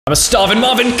I'm a starving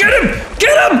Marvin. Get him!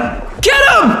 Get him! Get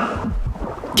him!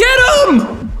 Get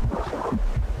him!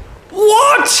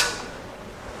 What?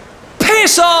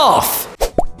 Piss off!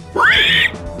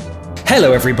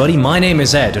 Hello everybody, my name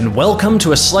is Ed, and welcome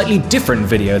to a slightly different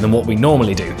video than what we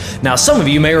normally do. Now, some of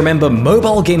you may remember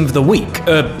Mobile Game of the Week,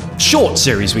 a short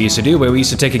series we used to do where we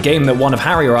used to take a game that one of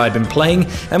Harry or I had been playing,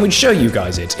 and we'd show you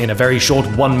guys it in a very short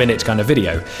 1 minute kind of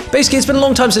video. Basically, it's been a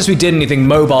long time since we did anything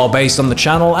mobile based on the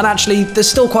channel, and actually, there's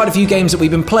still quite a few games that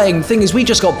we've been playing. The thing is, we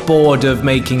just got bored of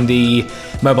making the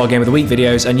Mobile Game of the Week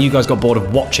videos, and you guys got bored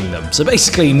of watching them. So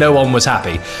basically, no one was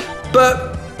happy.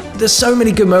 But there's so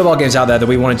many good mobile games out there that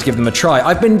we wanted to give them a try.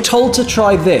 I've been told to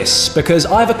try this because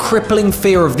I have a crippling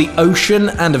fear of the ocean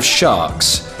and of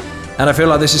sharks. And I feel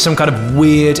like this is some kind of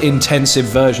weird intensive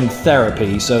version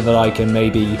therapy so that I can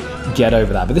maybe get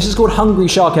over that. But this is called Hungry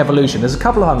Shark Evolution. There's a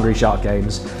couple of Hungry Shark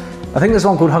games. I think there's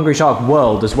one called Hungry Shark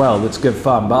World as well that's good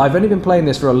fun, but I've only been playing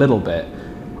this for a little bit.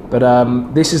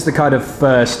 But this is the kind of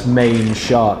first main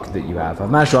shark that you have.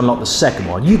 I've managed to unlock the second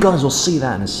one. You guys will see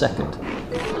that in a second.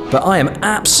 But I am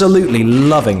absolutely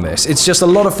loving this. It's just a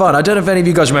lot of fun. I don't know if any of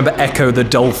you guys remember Echo the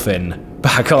Dolphin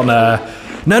back on,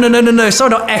 No, sorry,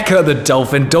 not Echo the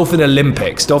Dolphin, Dolphin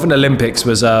Olympics. Dolphin Olympics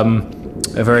was a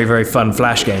very, very fun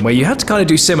Flash game where you had to kind of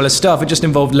do similar stuff. It just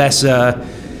involved less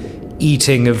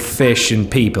eating of fish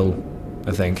and people,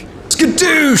 I think.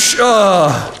 Skadoosh!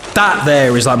 Oh, that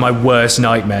there is like my worst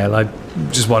nightmare. Like,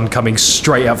 just one coming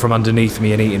straight up from underneath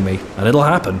me and eating me. And it'll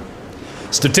happen.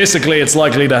 Statistically, it's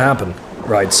likely to happen.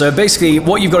 Right, so basically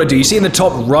what you've got to do, you see in the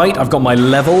top right, I've got my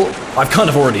level. I've kind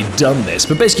of already done this,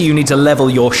 but basically you need to level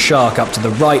your shark up to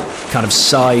the right kind of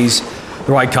size,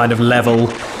 the right kind of level.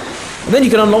 And then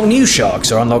you can unlock new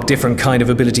sharks or unlock different kind of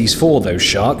abilities for those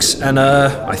sharks. And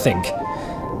I think,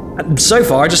 and so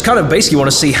far I just kind of basically want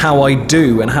to see how I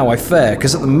do and how I fare,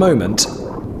 because at the moment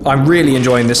I'm really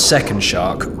enjoying this second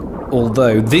shark,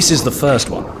 although this is the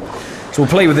first one. So we'll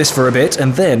play with this for a bit,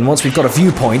 and then, once we've got a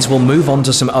few points, we'll move on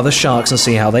to some other sharks and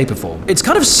see how they perform. It's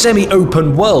kind of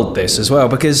semi-open world, this, as well,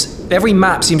 because every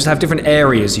map seems to have different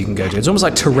areas you can go to. It's almost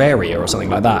like Terraria or something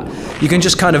like that. You can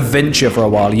just kind of venture for a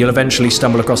while. You'll eventually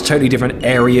stumble across totally different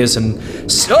areas and...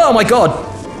 Oh my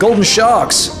god! Golden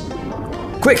sharks!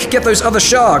 Quick, get those other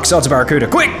sharks! Oh, it's a barracuda.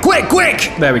 Quick, quick,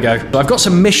 quick! There we go. I've got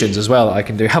some missions as well that I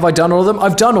can do. Have I done all of them?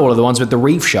 I've done all of the ones with the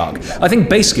reef shark. I think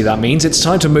basically that means it's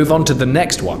time to move on to the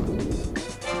next one.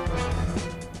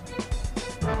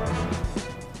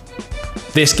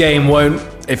 This game won't,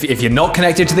 if you're not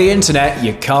connected to the internet,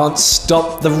 you can't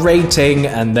stop the rating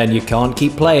and then you can't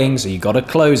keep playing, so you gotta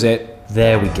close it.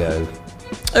 There we go.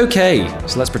 Okay,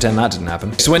 so let's pretend that didn't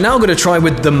happen. So we're now gonna try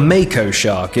with the Mako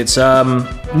shark. It's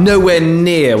nowhere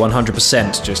near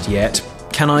 100% just yet.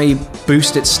 Can I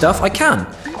boost its stuff? I can.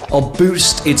 I'll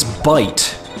boost its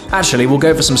bite. Actually, we'll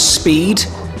go for some speed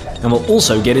and we'll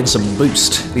also get in some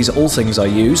boost. These are all things I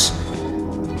use.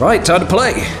 Right, time to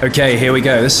play. Okay, here we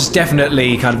go. This is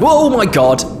definitely kind of, oh my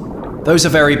god. Those are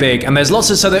very big, and there's lots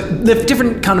of, so the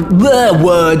different kind of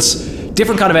words,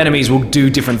 different kind of enemies will do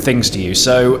different things to you.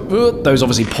 So, those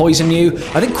obviously poison you.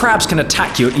 I think crabs can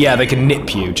attack you. Yeah, they can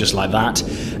nip you, just like that.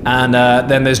 And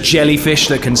then there's jellyfish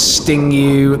that can sting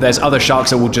you. There's other sharks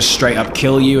that will just straight up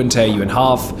kill you and tear you in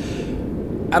half.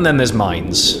 And then there's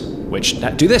mines, which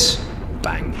do this.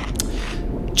 Bang.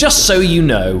 Just so you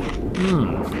know.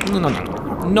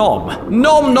 Nom,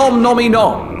 nommy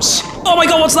noms. Oh my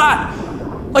god, what's that?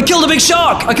 I killed a big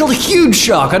shark! I killed a huge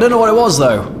shark. I don't know what it was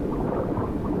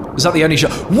though. Is that the only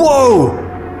shark? Whoa!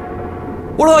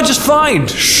 What did I just find?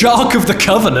 Shark of the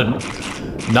Covenant.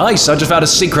 Nice, I just found a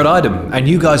secret item, and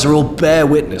you guys are all bear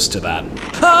witness to that.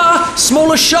 Ah!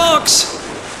 Smaller sharks!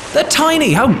 They're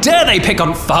tiny, how dare they pick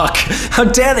on fuck! How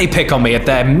dare they pick on me at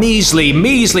their measly,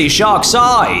 measly shark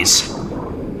size!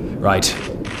 Right.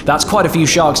 That's quite a few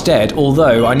sharks dead,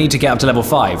 although I need to get up to level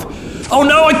 5. Oh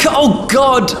no, oh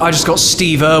god! I just got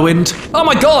Steve Irwin'ed. Oh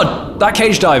my god! That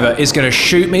cage diver is gonna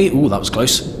shoot me. Ooh, that was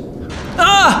close.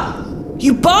 Ah!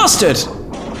 You bastard!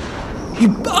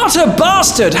 You utter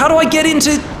bastard! How do I get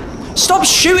into... Stop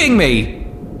shooting me!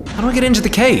 How do I get into the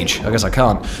cage? I guess I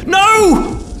can't.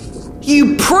 No!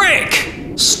 You prick!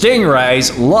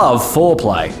 Stingrays love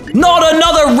foreplay. Not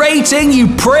another rating, you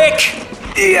prick!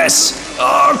 Yes!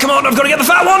 Oh, come on, I've got to get the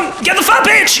fat one! Get the fat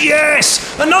bitch!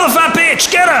 Yes! Another fat bitch!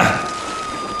 Get her!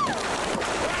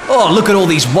 Oh, look at all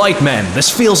these white men. This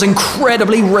feels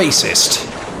incredibly racist.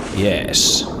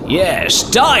 Yes. Yes.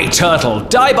 Die, turtle!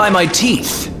 Die by my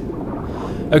teeth!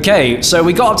 Okay, so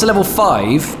we got up to level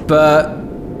 5, but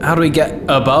how do we get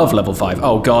above level 5?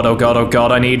 Oh god, oh god, oh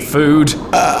god, I need food.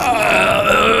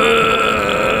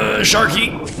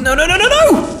 Sharky. No, no, no, no,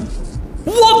 no!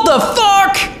 What the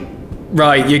fuck?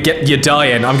 Right, you're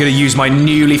dying. I'm gonna use my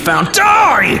newly found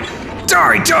die!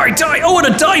 Die! Oh,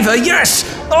 and a diver, yes!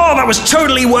 Oh, that was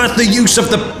totally worth the use of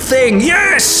the thing,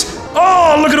 yes!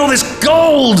 Oh, look at all this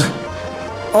gold!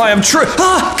 I am true.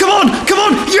 Ah, come on!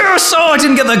 Yes! Oh, I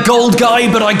didn't get the gold guy,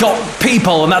 but I got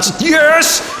people, and that's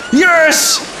yes!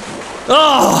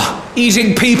 Oh,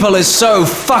 eating people is so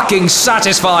fucking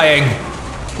satisfying.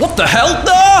 What the hell?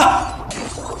 Ah!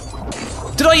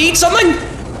 Did I eat something?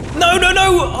 No.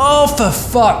 Oh, for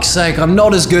fuck's sake, I'm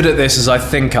not as good at this as I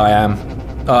think I am.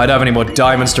 Oh, I don't have any more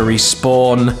diamonds to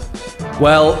respawn.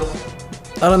 Well,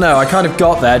 I don't know, I kind of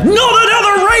got there. Not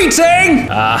another rating!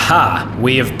 Aha,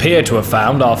 we appear to have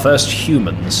found our first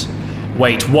humans.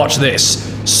 Wait, watch this.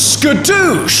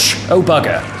 Skadoosh! Oh,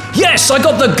 bugger. Yes, I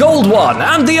got the gold one,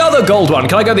 and the other gold one.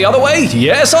 Can I go the other way?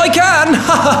 Yes, I can!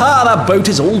 Ha ha ha, that boat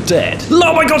is all dead.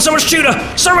 Oh my god, so much tuna!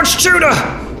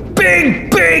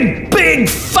 Big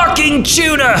fucking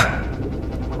tuna!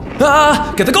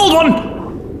 Ah, get the gold one!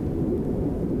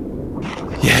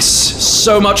 Yes,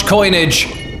 so much coinage.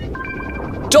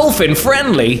 Dolphin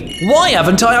friendly? Why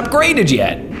haven't I upgraded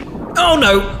yet? Oh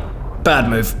no, bad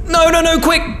move. No,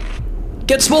 quick!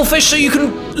 Get small fish so you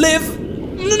can live.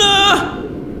 No!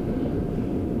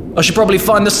 I should probably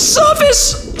find the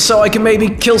surface so I can maybe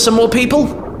kill some more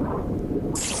people.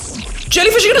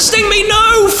 Jellyfish are gonna sting me,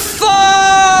 no!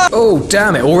 Fuck! Oh,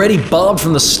 damn it, already barbed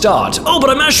from the start. Oh, but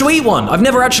I managed to eat one. I've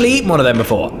never actually eaten one of them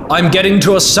before. I'm getting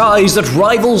to a size that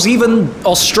rivals even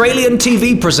Australian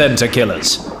TV presenter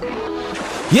killers.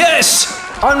 Yes!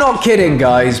 I'm not kidding,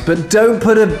 guys, but don't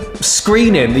put a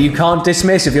screen in that you can't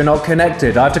dismiss if you're not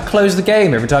connected. I have to close the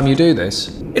game every time you do this.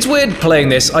 It's weird playing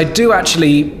this. I do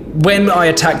actually, when I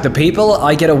attack the people,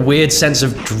 I get a weird sense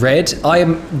of dread. I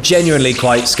am genuinely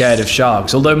quite scared of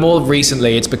sharks, although more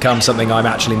recently it's become something I'm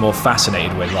actually more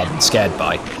fascinated with rather than scared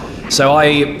by. So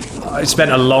I spent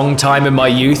a long time in my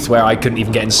youth where I couldn't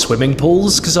even get in swimming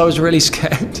pools because I was really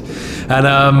scared. And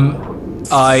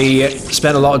I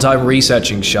spent a lot of time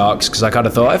researching sharks because I kind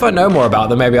of thought if I know more about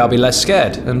them, maybe I'll be less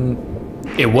scared. And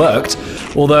it worked.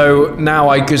 Although now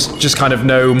I just kind of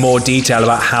know more detail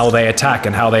about how they attack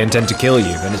and how they intend to kill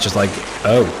you. And it's just like,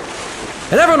 oh.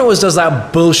 And everyone always does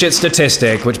that bullshit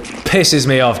statistic, which pisses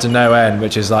me off to no end,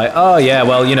 which is like, oh yeah,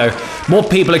 well, you know, more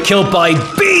people are killed by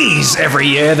bees every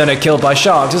year than are killed by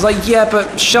sharks. It's like, yeah,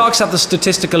 but sharks have the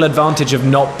statistical advantage of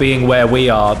not being where we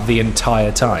are the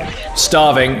entire time.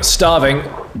 Starving.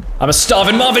 I'm a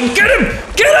starving Marvin. Get him!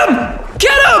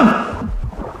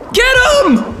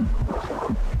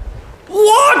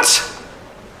 What?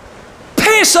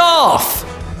 Piss off!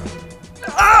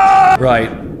 Ah!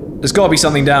 Right. There's got to be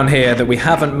something down here that we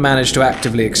haven't managed to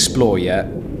actively explore yet.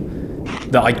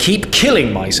 That I keep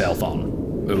killing myself on.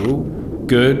 Ooh,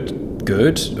 good.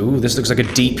 Ooh, this looks like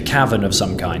a deep cavern of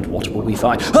some kind. What will we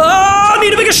find? Ah,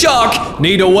 need a bigger shark!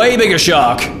 Need a way bigger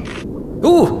shark!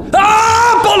 Ooh,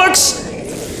 ah, bollocks!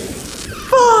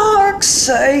 Fuck's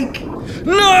sake!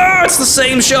 No, it's the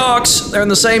same sharks! They're in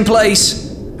the same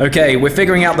place. Okay, we're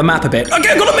figuring out the map a bit. Okay,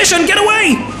 I've got a mission, get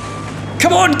away!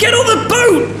 Come on, get on the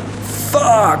boat!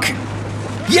 Fuck!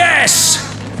 Yes!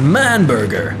 Man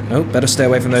burger. Oh, better stay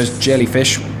away from those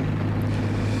jellyfish.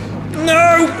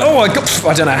 No! Oh,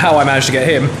 I don't know how I managed to get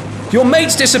him. Your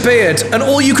mate's disappeared, and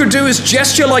all you could do is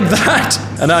gesture like that.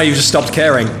 And now you've just stopped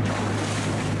caring.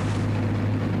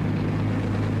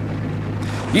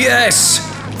 Yes!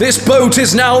 This boat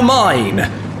is now mine.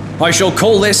 I shall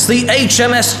call this the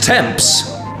HMS Temps.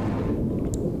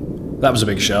 That was a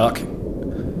big shark.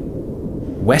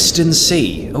 Western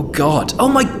Sea. Oh god. Oh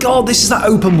my god, this is that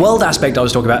open world aspect I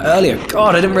was talking about earlier.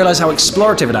 God, I didn't realize how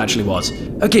explorative it actually was.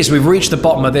 Okay, so we've reached the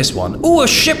bottom of this one. Ooh, a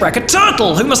shipwreck, a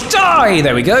turtle who must die!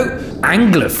 There we go.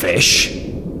 Anglerfish.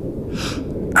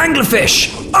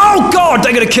 Oh god,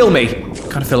 they're gonna kill me. I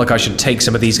kind of feel like I should take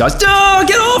some of these guys. Duh,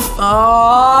 get off!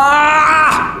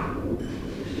 Ah!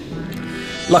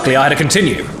 Luckily, I had to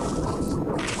continue.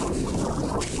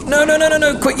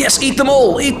 No, quick, yes, eat them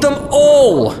all,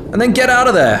 and then get out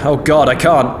of there. Oh god, I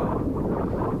can't.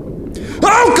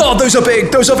 Oh god, those are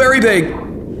big, those are very big.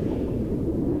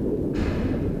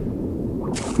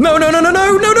 No,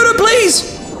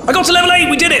 please. I got to level 8,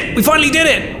 we did it, we finally did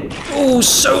it. Oh,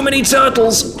 so many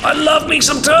turtles. I love me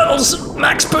some turtles.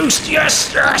 Max boost,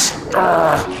 yes.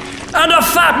 And a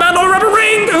fat man on a rubber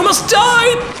ring who must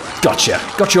die.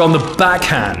 Gotcha on the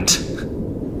backhand.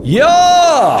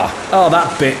 Yeah! Oh,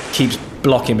 that bit keeps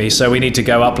blocking me, so we need to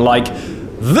go up like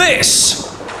this!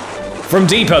 From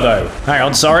deeper, though. Hang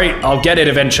on, sorry. I'll get it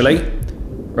eventually.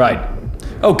 Right.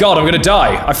 Oh god, I'm gonna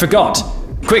die. I forgot.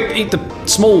 Quick, eat the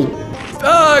small...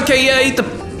 Oh, okay, yeah, eat the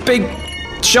big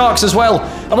sharks as well.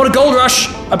 I'm on a gold rush.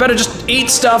 I better just eat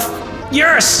stuff.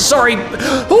 Yes, sorry.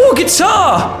 Oh,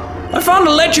 guitar! I found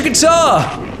an electric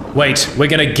guitar. Wait, we're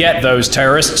gonna get those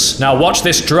terrorists. Now watch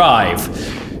this drive.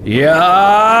 Yeah!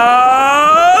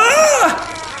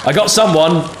 I got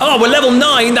someone. Oh, we're level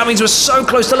 9. That means we're so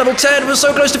close to level 10. We're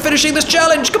so close to finishing this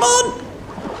challenge. Come on!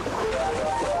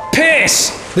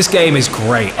 Piss! This game is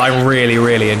great. I really,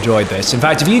 really enjoyed this. In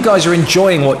fact, if you guys are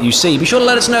enjoying what you see, be sure to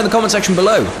let us know in the comment section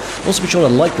below. Also, be sure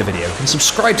to like the video and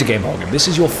subscribe to GameHog if this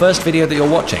is your first video that you're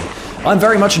watching. I'm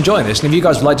very much enjoying this, and if you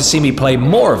guys would like to see me play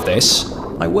more of this,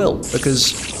 I will,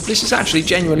 because this is actually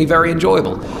genuinely very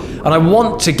enjoyable. And I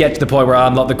want to get to the point where I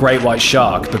unlock the Great White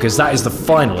Shark, because that is the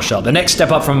final shot. The next step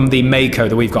up from the Mako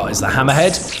that we've got is the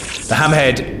Hammerhead. The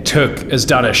Hammerhead has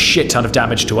done a shit ton of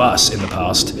damage to us in the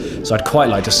past, so I'd quite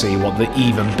like to see what the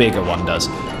even bigger one does.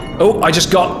 Oh, I just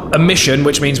got a mission,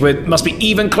 which means we must be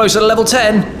even closer to level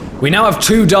 10. We now have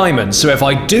 2 diamonds, so if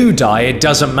I do die, it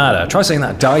doesn't matter. Try saying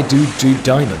that. Die, do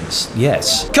diamonds.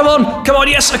 Yes. Come on,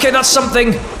 yes, okay, that's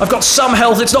something. I've got some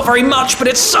health, it's not very much, but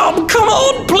it's some. Come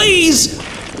on, please!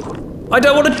 I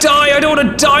don't want to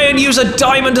die and use a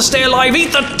diamond to stay alive.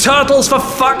 Eat the turtles, for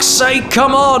fuck's sake,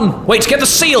 come on. Wait, get the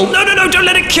seal. No, don't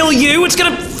let it kill you. It's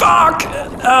gonna, fuck.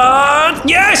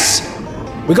 Yes!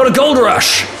 We got a gold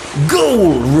rush.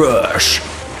 Gold rush.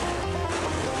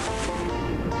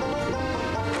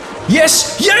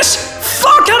 Yes!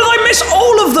 Fuck, how did I miss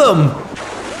all of them?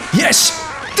 Yes,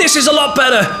 this is a lot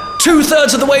better.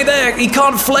 2/3 of the way there. He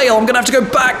can't flail. I'm gonna have to go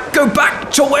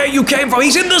back to where you came from.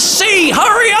 He's in the sea.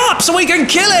 Hurry up so we can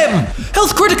kill him.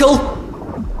 Health critical.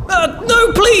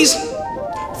 No, please.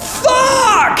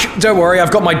 Fuck! Don't worry, I've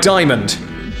got my diamond.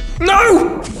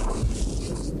 No!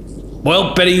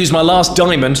 Well, better use my last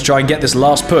diamond to try and get this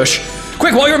last push.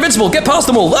 Quick, while you're invincible, get past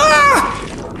them all. Ah!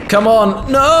 Come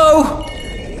on, no!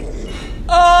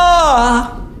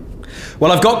 Ah!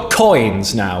 Well, I've got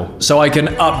coins now, so I can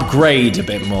upgrade a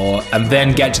bit more and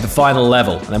then get to the final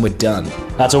level, and then we're done.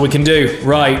 That's all we can do.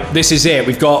 Right, this is it.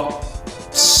 We've got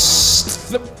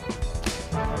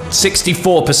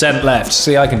 64% left.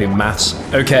 See, I can do maths.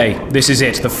 Okay, this is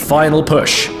it, the final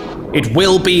push. It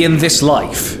will be in this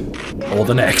life, or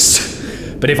the next.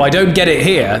 But if I don't get it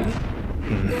here,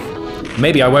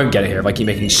 maybe I won't get it here if I keep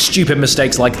making stupid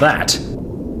mistakes like that.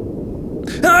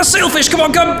 Sailfish, come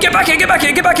on, get back here.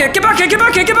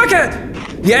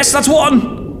 Yes, that's one.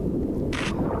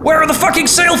 Where are the fucking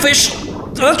sailfish?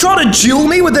 They're trying to duel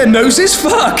me with their noses?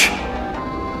 Fuck.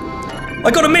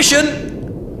 I got a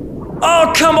mission.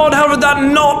 Oh, come on, how did that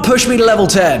not push me to level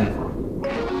 10?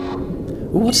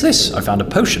 Ooh, what's this? I found a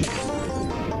potion.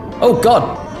 Oh,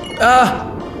 God.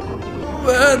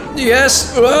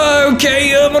 Yes.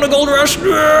 Okay, I'm on a gold rush.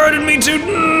 I didn't mean to.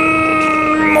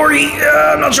 Morty,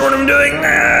 I'm not sure what I'm doing.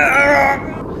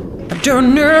 I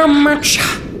don't know much,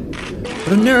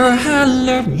 but I know I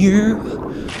love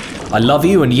you. I love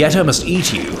you, and yet I must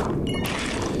eat you.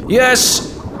 Yes!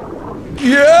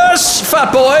 Yes,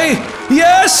 fat boy!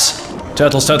 Yes!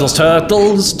 Turtles. They're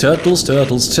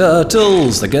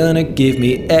gonna give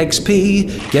me XP.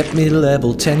 Get me to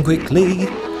level 10 quickly.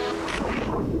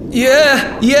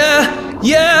 Yeah!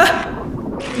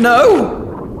 No!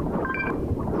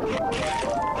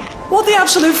 What the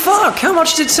absolute fuck? How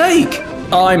much did it take?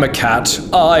 I'm a cat.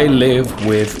 I live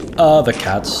with other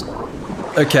cats.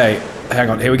 Okay, hang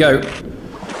on, here we go.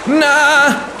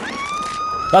 Nah!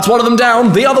 That's one of them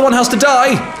down. The other one has to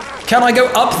die. Can I go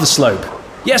up the slope?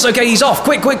 Yes, okay, he's off.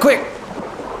 Quick.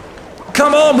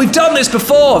 Come on, we've done this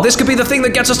before. This could be the thing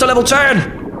that gets us to level 10.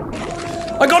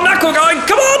 I got Mako guy.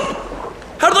 Come on!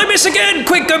 How did I miss again?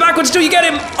 Quick, go backwards till you get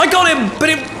him. I got him, but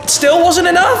it still wasn't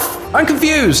enough. I'm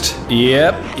confused.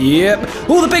 Yep.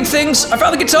 All the big things. I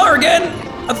found the guitar again.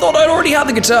 I thought I'd already had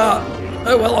the guitar.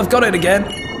 Oh well, I've got it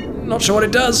again. Not sure what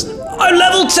it does. I'm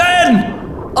level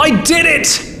 10! I did it!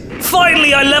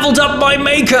 Finally, I leveled up my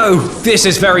Mako. This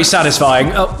is very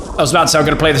satisfying. Oh, I was about to say I'm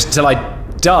gonna play this until I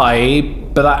die,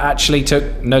 but that actually took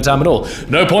no time at all.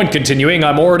 No point continuing,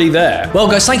 I'm already there. Well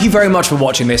guys, thank you very much for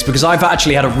watching this, because I've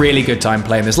actually had a really good time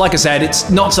playing this. Like I said, it's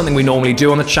not something we normally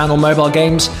do on the channel, mobile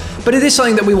games, but it is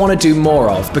something that we want to do more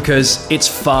of, because it's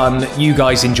fun, you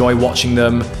guys enjoy watching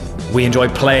them, we enjoy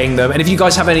playing them, and if you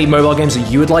guys have any mobile games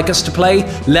that you would like us to play,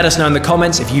 let us know in the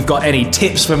comments. If you've got any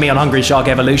tips for me on Hungry Shark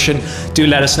Evolution, do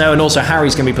let us know, and also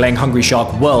Harry's going to be playing Hungry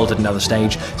Shark World at another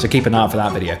stage, so keep an eye out for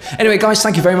that video. Anyway guys,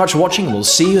 thank you very much for watching, and we'll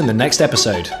see you in the next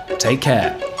episode. Take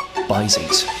care.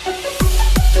 Bye-sies.